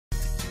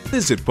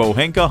Visit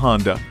Pohanka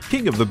Honda,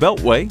 King of the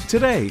Beltway,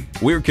 today.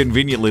 We're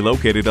conveniently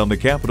located on the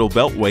Capitol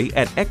Beltway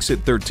at Exit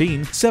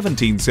 13,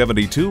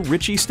 1772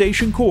 Ritchie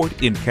Station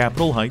Court in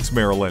Capitol Heights,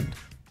 Maryland.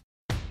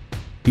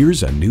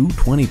 Here's a new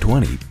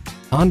 2020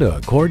 Honda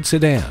Accord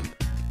sedan.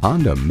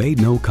 Honda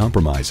made no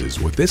compromises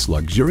with this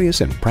luxurious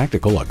and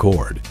practical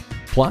Accord.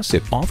 Plus,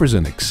 it offers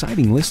an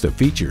exciting list of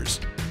features: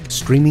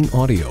 streaming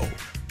audio,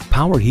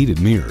 power heated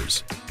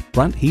mirrors,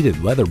 front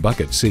heated leather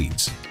bucket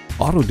seats,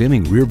 auto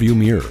dimming rear view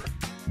mirror,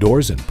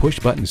 doors and push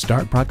button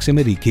start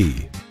proximity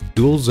key,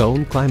 dual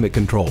zone climate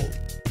control,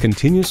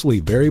 continuously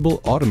variable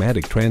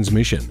automatic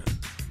transmission,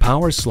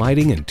 power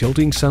sliding and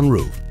tilting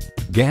sunroof,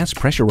 gas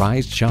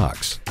pressurized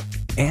shocks,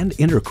 and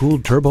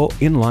intercooled turbo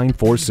inline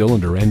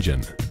 4-cylinder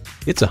engine.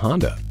 It's a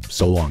Honda,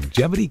 so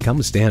longevity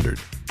comes standard.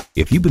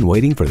 If you've been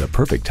waiting for the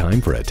perfect time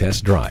for a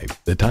test drive,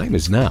 the time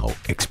is now.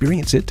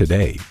 Experience it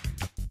today.